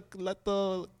 let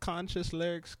the conscious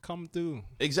lyrics come through.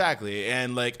 Exactly.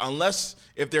 And like, unless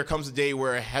if there comes a day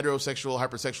where heterosexual,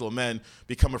 hypersexual men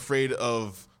become afraid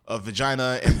of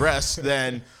vagina and breasts,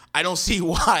 then I don't see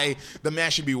why the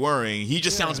man should be worrying. He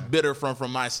just sounds bitter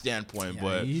from my standpoint. Yeah,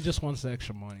 but he just wants the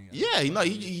extra money. Yeah,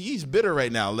 he's bitter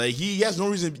right now. Like, he has no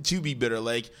reason to be bitter.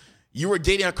 Like, you were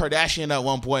dating a Kardashian at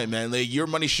one point, man. Like, your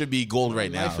money should be gold right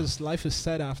now. Life is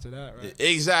set after that, right?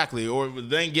 Exactly. Or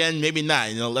then again, maybe not.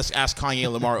 You know, let's ask Kanye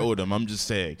and Lamar Odom. I'm just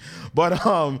saying. But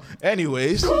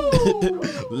anyways,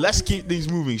 let's keep things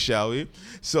moving, shall we?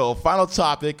 So, final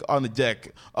topic on the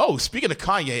deck. Oh, speaking of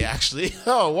Kanye, actually.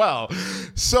 Oh, wow.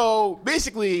 So,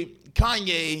 basically,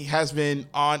 Kanye has been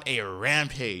on a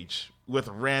rampage with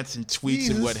rants and tweets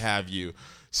and what have you.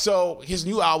 So his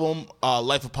new album,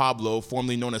 Life of Pablo,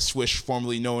 formerly known as Swish,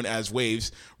 formerly known as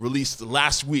Waves, released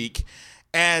last week.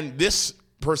 And this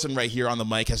person right here on the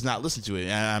mic has not listened to it.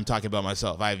 And I'm talking about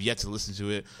myself. I have yet to listen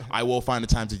to it. I will find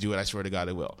the time to do it. I swear to God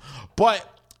I will. But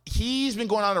he's been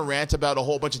going on a rant about a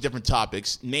whole bunch of different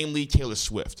topics, namely Taylor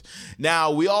Swift.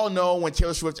 Now, we all know when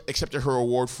Taylor Swift accepted her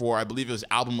award for, I believe it was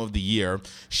Album of the Year,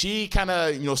 she kind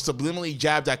of, subliminally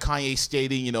jabbed at Kanye,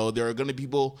 stating, there are going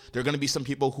to be some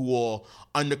people who will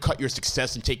undercut your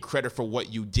success and take credit for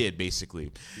what you did,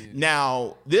 basically. Yeah.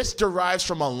 Now, this derives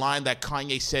from a line that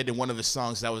Kanye said in one of his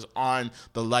songs that was on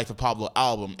the Life of Pablo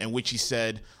album, in which he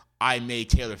said, "I made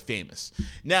Taylor famous."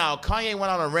 Now, Kanye went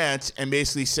on a rant and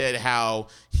basically said how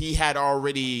he had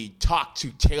already talked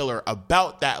to Taylor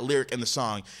about that lyric in the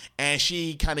song, and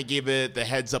she kind of gave it the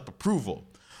heads up approval.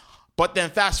 But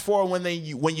then fast forward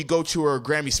when you go to her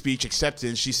Grammy speech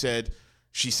acceptance, she said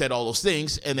all those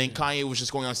things, and then Kanye was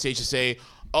just going on stage to say,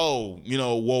 "Oh,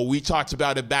 well, we talked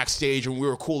about it backstage and we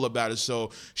were cool about it,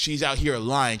 so she's out here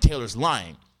lying. Taylor's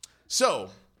lying." So,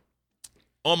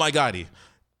 oh my God,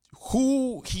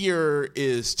 who here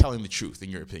is telling the truth, in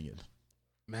your opinion?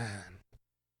 Man.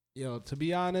 To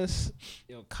be honest,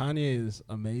 Kanye is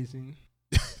amazing.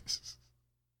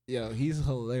 He's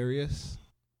hilarious.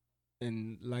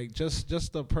 And, like,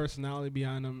 just the personality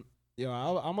behind him. I'm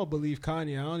going to believe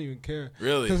Kanye. I don't even care.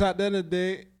 Really? Because at the end of the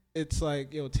day, it's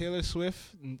like, Taylor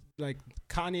Swift, like,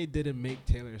 Kanye didn't make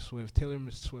Taylor Swift. Taylor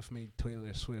Swift made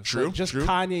Taylor Swift. True, like, just true.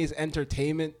 Kanye's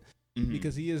entertainment. Mm-hmm.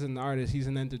 Because he is an artist, he's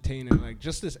an entertainer. Like,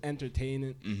 just this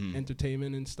entertainment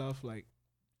and stuff, like,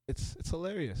 it's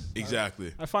hilarious.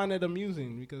 Exactly. I find it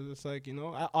amusing because it's like,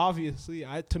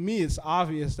 to me, it's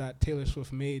obvious that Taylor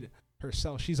Swift made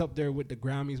herself. She's up there with the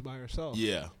Grammys by herself.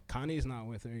 Yeah. Kanye's not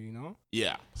with her,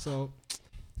 Yeah. So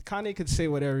Kanye could say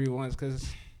whatever he wants because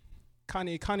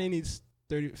Kanye needs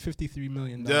 $53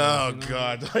 million. Oh,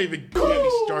 God. Don't even get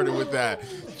me started with that.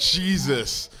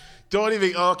 Jesus. Don't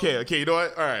even. Okay. You know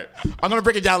what? All right. I'm going to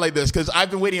break it down like this because I've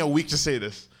been waiting a week to say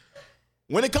this.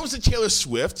 When it comes to Taylor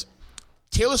Swift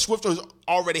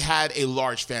already had a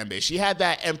large fan base. She had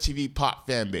that MTV pop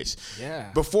fan base.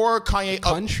 Yeah. Before Kanye.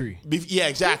 Country. Yeah,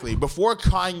 exactly. Before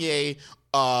Kanye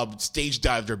stage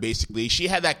dived her, basically, she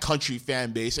had that country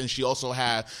fan base, and she also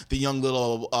had the young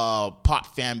little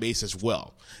pop fan base as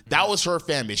well. That was her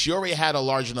fan base. She already had a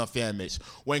large enough fan base.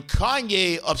 When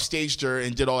Kanye upstaged her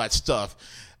and did all that stuff,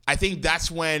 I think that's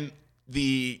when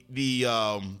the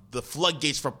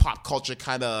floodgates for pop culture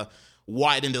kind of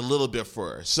widened a little bit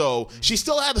for her. So she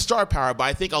still had the star power, but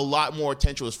I think a lot more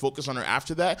attention was focused on her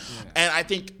after that. Yeah. And I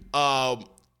think black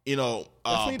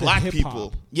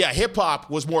people, hip hop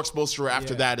was more exposed to her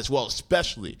after that as well,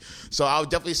 especially. So I would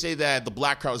definitely say that the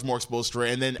black crowd was more exposed to her.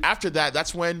 And then after that,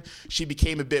 that's when she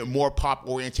became a bit more pop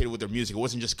oriented with her music. It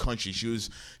wasn't just country.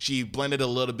 She blended a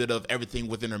little bit of everything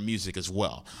within her music as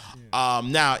well. Yeah.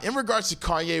 Now, in regards to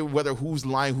Kanye, whether who's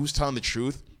lying, who's telling the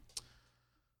truth,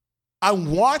 I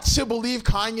want to believe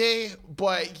Kanye,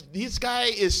 but this guy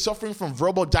is suffering from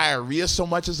verbal diarrhea so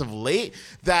much as of late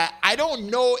that I don't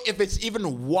know if it's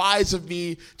even wise of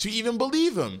me to even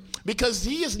believe him, because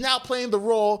he is now playing the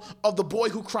role of the boy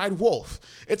who cried wolf.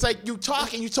 It's like you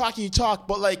talk and you talk and you talk,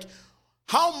 but like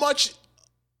how much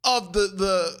of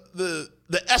the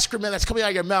excrement that's coming out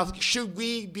of your mouth should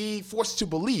we be forced to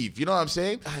believe? You know what I'm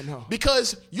saying? I know.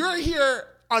 Because you're here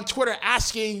on Twitter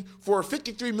asking for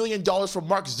 $53 million from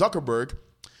Mark Zuckerberg,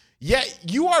 yet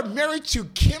you are married to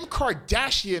Kim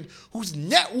Kardashian, whose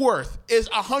net worth is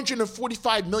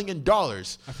 $145 million. I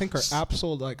think her app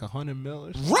sold like $100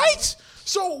 million. Right?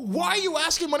 So why are you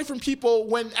asking money from people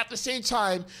when at the same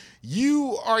time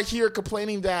you are here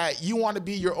complaining that you want to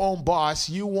be your own boss,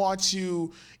 you want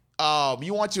to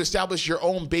establish your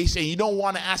own base, and you don't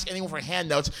want to ask anyone for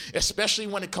handouts, especially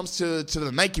when it comes to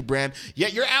the Nike brand.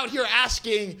 Yet you're out here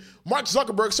asking Mark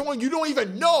Zuckerberg, someone you don't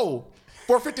even know,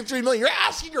 for $53 million. You're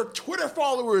asking your Twitter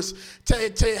followers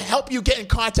to help you get in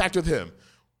contact with him.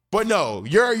 But no,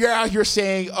 you're out here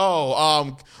saying,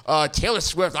 Taylor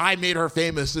Swift, I made her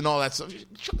famous and all that stuff.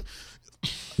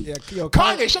 Yeah,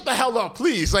 Kanye, shut the hell up,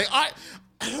 please. Like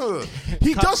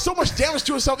he does so much damage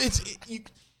to himself.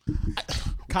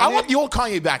 I want the old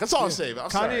Kanye back. That's all I'm saying.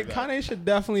 Kanye should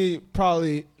definitely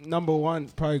probably go on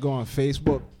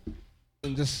Facebook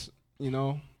and just,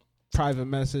 private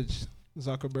message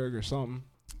Zuckerberg or something.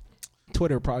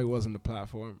 Twitter probably wasn't the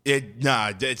platform. It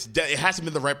hasn't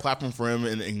been the right platform for him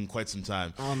in quite some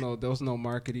time. I don't know. There was no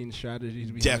marketing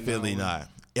strategies. Definitely not.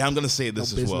 Yeah, I'm going to say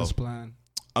this as well. Business plan.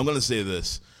 I'm going to say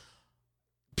this.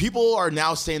 People are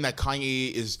now saying that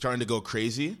Kanye is starting to go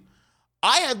crazy.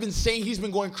 I have been saying he's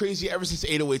been going crazy ever since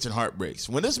 808s and Heartbreaks.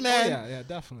 When this man,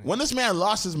 definitely. When this man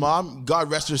lost his mom, God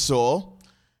rest her soul,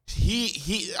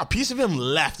 he a piece of him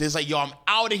left. It's like, yo, I'm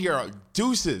out of here,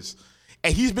 deuces.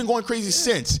 And he's been going crazy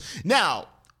since. Now,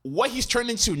 what he's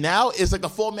turned into now is like a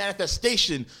full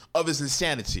manifestation of his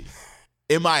insanity,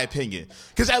 in my opinion.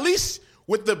 Because at least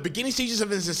with the beginning stages of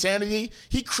his insanity,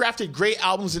 he crafted great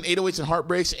albums in 808s and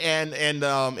Heartbreaks and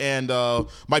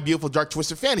My Beautiful Dark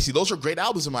Twisted Fantasy. Those are great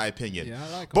albums in my opinion. Yeah,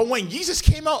 I like them. But when Yeezus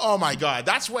came out, oh my God,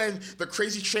 that's when the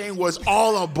crazy train was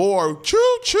all aboard.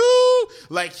 Choo choo!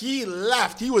 Like he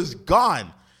left, he was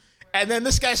gone. And then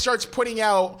this guy starts putting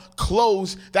out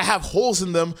clothes that have holes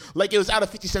in them like it was out of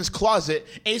 50 Cent's closet,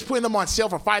 and he's putting them on sale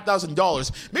for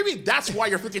 $5,000. Maybe that's why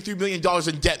you're $53 million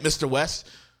in debt, Mr. West.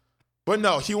 But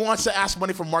no, he wants to ask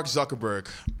money from Mark Zuckerberg.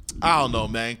 I don't know,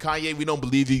 man. Kanye, we don't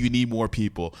believe you. You need more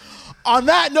people. On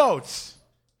that note,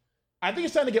 I think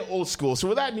it's time to get old school. So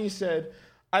with that being said,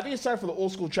 I think it's time for the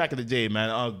old school track of the day, man.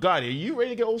 God, are you ready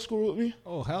to get old school with me?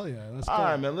 Oh, hell yeah. Let's go. All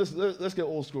right, man. Let's get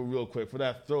old school real quick for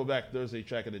that Throwback Thursday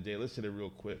track of the day. Let's hit it real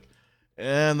quick.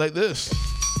 And like this.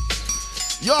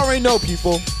 You already know,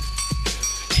 people.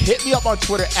 Hit me up on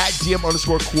Twitter at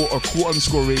DM_cool or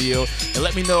cool_radio and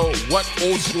let me know what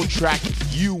old school track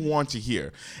you want to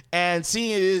hear. And seeing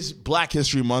it is Black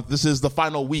History Month, this is the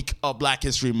final week of Black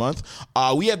History Month.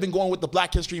 We have been going with the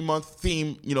Black History Month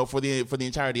theme, for the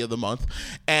entirety of the month.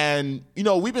 And,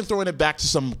 we've been throwing it back to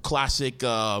some classic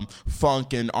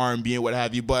funk and R&B and what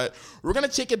have you, but we're going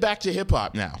to take it back to hip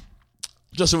hop now,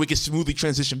 just so we can smoothly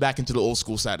transition back into the old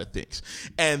school side of things.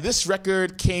 And this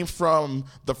record came from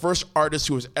the first artist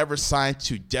who was ever signed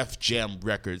to Def Jam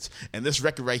Records. And this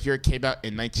record right here came out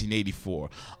in 1984.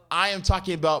 I am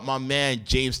talking about my man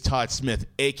James Todd Smith,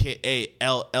 a.k.a.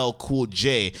 LL Cool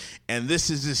J. And this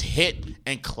is his hit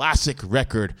and classic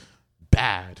record,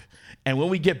 Bad. And when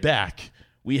we get back,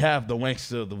 we have the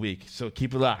Wankster of the Week. So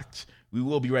keep it locked. We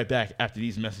will be right back after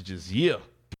these messages. Yeah.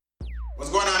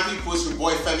 What's going on, people? It's your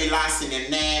boy Femi Lassie and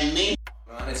man me.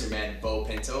 It's your man Bo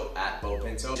Pinto at Bo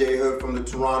Pinto. J Hood from the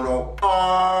Toronto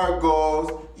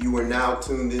Argos. You are now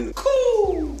tuned in.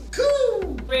 Cool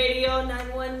Radio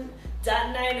 91.9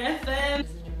 FM. It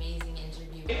was an amazing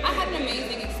interview. I had an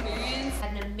amazing experience.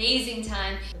 Had an amazing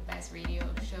time. The best radio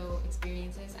show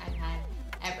experiences I've had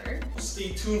ever. Stay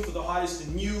tuned for the hottest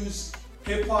in news,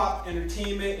 hip-hop,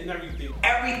 entertainment, and everything.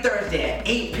 Every Thursday at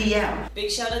 8 p.m. Big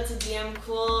shout out to DM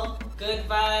Cool. Good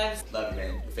vibes. Love you,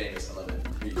 man. You're famous. I love it.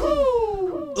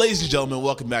 Ladies and gentlemen,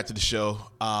 welcome back to the show.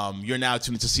 You're now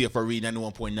tuned to CFRE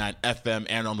 91.9 FM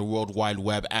and on the World Wide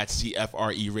Web at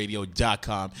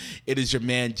CFREradio.com. It is your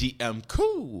man GM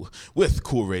Cool with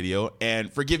Cool Radio.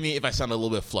 And forgive me if I sound a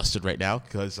little bit flustered right now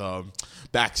because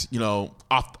back,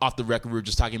 off the record, we were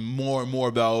just talking more and more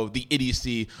about the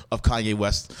idiocy of Kanye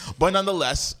West. But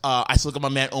nonetheless, I still got my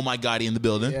man Oh My Gotti in the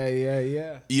building.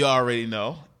 Yeah. You already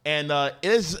know. And it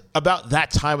is about that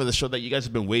time of the show that you guys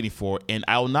have been waiting for, and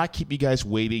I will not keep you guys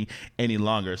waiting any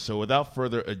longer. So without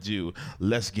further ado,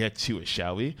 let's get to it,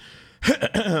 shall we?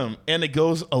 And it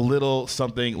goes a little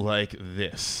something like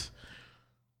this.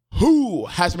 Who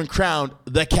has been crowned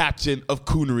the captain of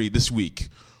coonery this week?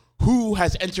 Who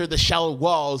has entered the shallow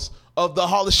walls of the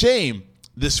Hall of Shame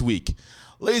this week?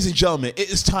 Ladies and gentlemen, it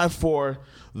is time for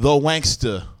the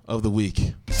Wankster of the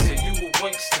Week.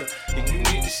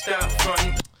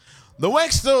 The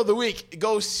Wankster of the Week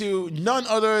goes to none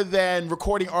other than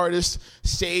recording artist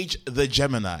Sage the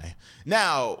Gemini.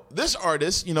 Now, this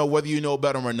artist, whether you know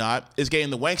about him or not, is getting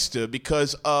the Wankster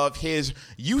because of his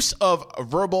use of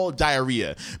verbal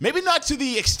diarrhea. Maybe not to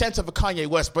the extent of a Kanye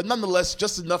West, but nonetheless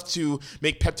just enough to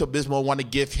make Pepto-Bismol want to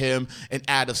give him an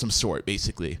ad of some sort,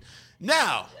 basically.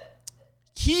 Now,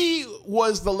 he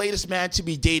was the latest man to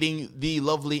be dating the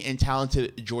lovely and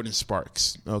talented Jordan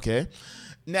Sparks, okay?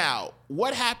 Now,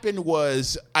 what happened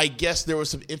was, I guess there was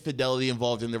some infidelity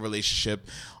involved in the relationship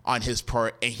on his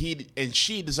part, and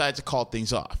she decided to call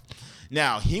things off.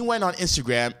 Now, he went on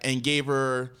Instagram and gave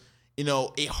her,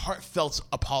 a heartfelt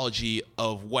apology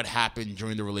of what happened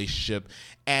during the relationship,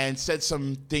 and said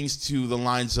some things to the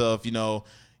lines of,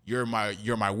 you're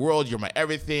my world, you're my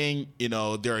everything.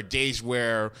 There are days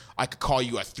where I could call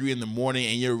you at 3 a.m. and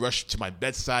you rush to my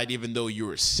bedside even though you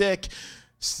were sick.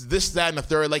 This, that, and the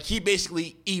third. Like, he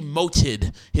basically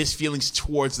emoted his feelings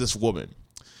towards this woman.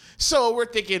 So we're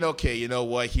thinking, okay, you know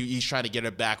what? He's trying to get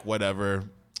her back, whatever.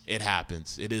 It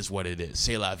happens. It is what it is.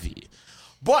 C'est la vie.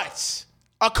 But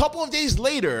a couple of days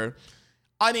later,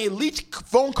 on a leaked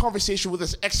phone conversation with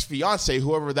his ex-fiance,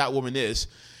 whoever that woman is,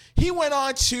 he went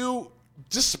on to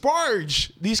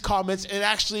disparage these comments and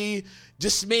actually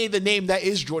dismayed the name that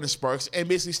is Jordan Sparks, and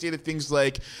basically stated things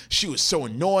like, she was so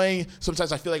annoying.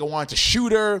 Sometimes I feel like I wanted to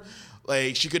shoot her.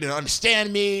 Like, she couldn't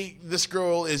understand me. This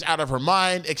girl is out of her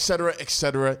mind, etc.,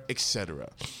 etc., etc.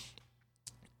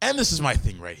 And this is my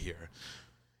thing right here.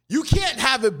 You can't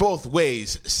have it both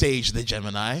ways, Sage the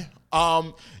Gemini.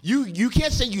 You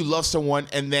can't say you love someone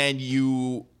and then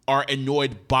you are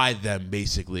annoyed by them,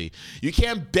 basically. You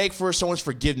can't beg for someone's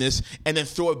forgiveness and then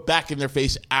throw it back in their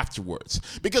face afterwards.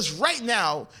 Because right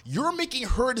now, you're making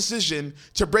her decision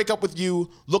to break up with you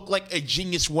look like a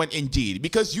genius one indeed.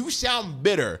 Because you sound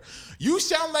bitter. You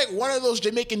sound like one of those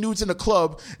Jamaican dudes in the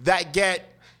club that get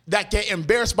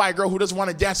embarrassed by a girl who doesn't want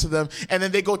to dance to them, and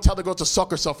then they go tell the girl to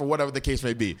suck herself or whatever the case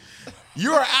may be.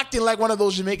 You are acting like one of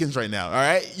those Jamaicans right now, all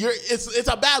right? It's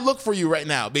a bad look for you right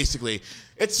now, basically.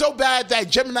 It's so bad that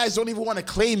Geminis don't even want to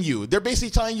claim you. They're basically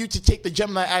telling you to take the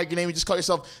Gemini out of your name and just call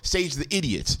yourself Sage the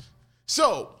Idiot.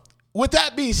 So, with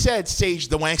that being said, Sage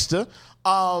the Wankster,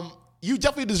 you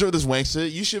definitely deserve this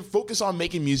Wankster. You should focus on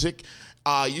making music.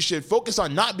 You should focus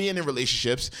on not being in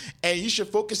relationships, and you should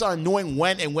focus on knowing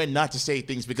when and when not to say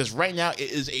things, because right now it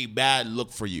is a bad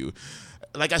look for you.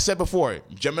 Like I said before,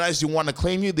 Geminis do want to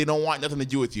claim you. They don't want nothing to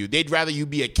do with you. They'd rather you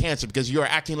be a Cancer because you're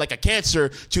acting like a Cancer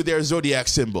to their zodiac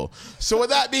symbol. So with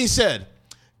that being said,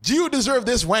 do you deserve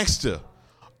this Wankster?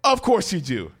 Of course you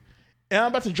do. And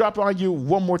I'm about to drop on you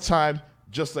one more time,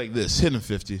 just like this. Hit him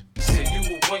 50. Say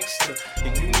you a Wankster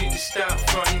and you need to stop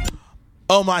fronting.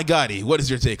 Oh my Gotti, what is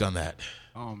your take on that?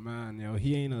 Oh man, yo,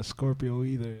 he ain't a Scorpio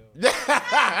either.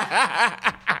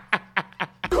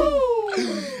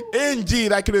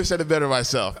 Indeed, I could have said it better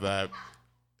myself, man.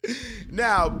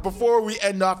 Now, before we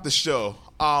end off the show,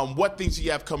 what things do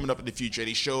you have coming up in the future?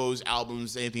 Any shows,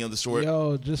 albums, anything of the sort?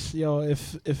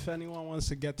 If anyone wants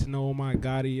to get to know Oh My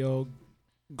Gotti,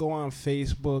 go on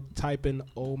Facebook, type in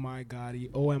Oh My Gotti,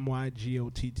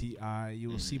 OMYGOTTI.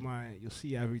 You'll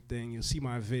see everything. You'll see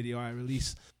my video. I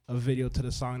released a video to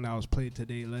the song that was played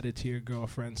today, Let It To Your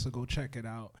Girlfriend, so go check it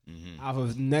out. I have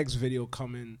a next video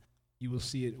coming. You will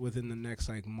see it within the next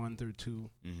month or two.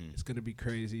 It's gonna be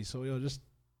crazy. So just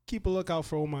keep a lookout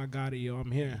for Oh My Gotti.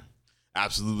 I'm here.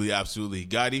 Absolutely, absolutely.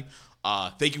 Gotti,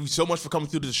 thank you so much for coming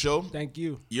through to the show. Thank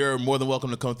you. You're more than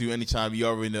welcome to come through anytime. You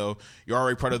already know. You're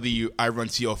already part of the I Run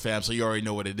T.O. fam, so you already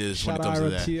know what it is when it comes to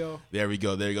that. T.O. There we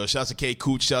go. There you go. Shouts to K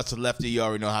Cooch. Shouts to Lefty. You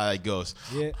already know how that goes.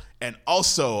 Yeah. And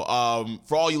also,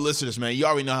 for all you listeners, man, you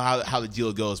already know how the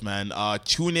deal goes, man.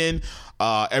 Tune in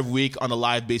every week on a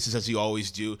live basis as you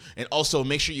always do. And also,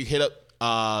 make sure you hit up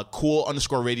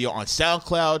Cool_radio on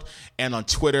SoundCloud and on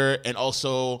Twitter, and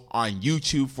also on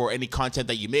YouTube for any content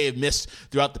that you may have missed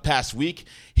throughout the past week.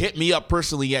 Hit me up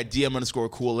personally at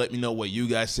DM_cool. Let me know what you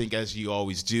guys think, as you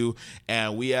always do.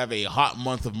 And we have a hot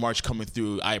month of March coming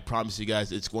through. I promise you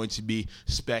guys it's going to be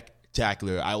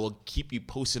spectacular. I will keep you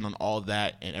posted on all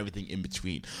that and everything in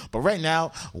between. But right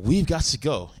now, we've got to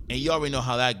go. And you already know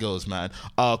how that goes, man.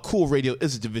 Cool Radio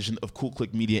is a division of Cool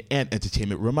Click Media and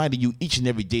Entertainment, reminding you each and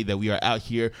every day that we are out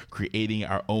here creating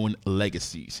our own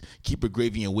legacies. Keep it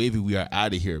gravy and wavy. We are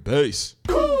out of here. Peace.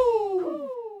 Cool.